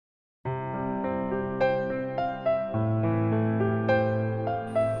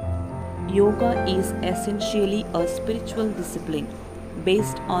Yoga is essentially a spiritual discipline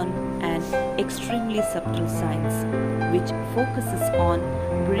based on an extremely subtle science which focuses on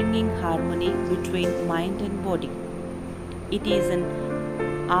bringing harmony between mind and body. It is an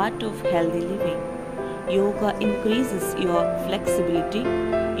art of healthy living. Yoga increases your flexibility.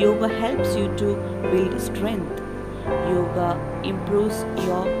 Yoga helps you to build strength. Yoga improves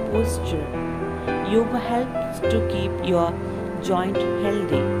your posture. Yoga helps to keep your joint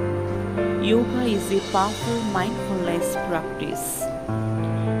healthy. Yoga is a powerful mindfulness practice.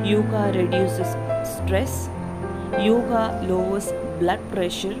 Yoga reduces stress. Yoga lowers blood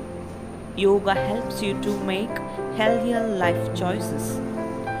pressure. Yoga helps you to make healthier life choices.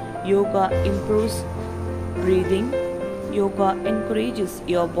 Yoga improves breathing. Yoga encourages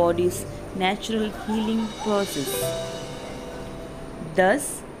your body's natural healing process.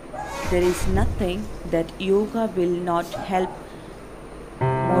 Thus, there is nothing that yoga will not help.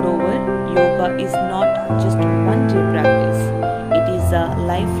 Moreover, yoga is not just one day practice, it is a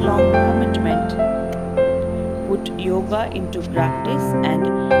lifelong commitment. Put yoga into practice and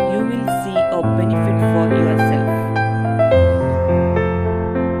you will see a benefit for yourself.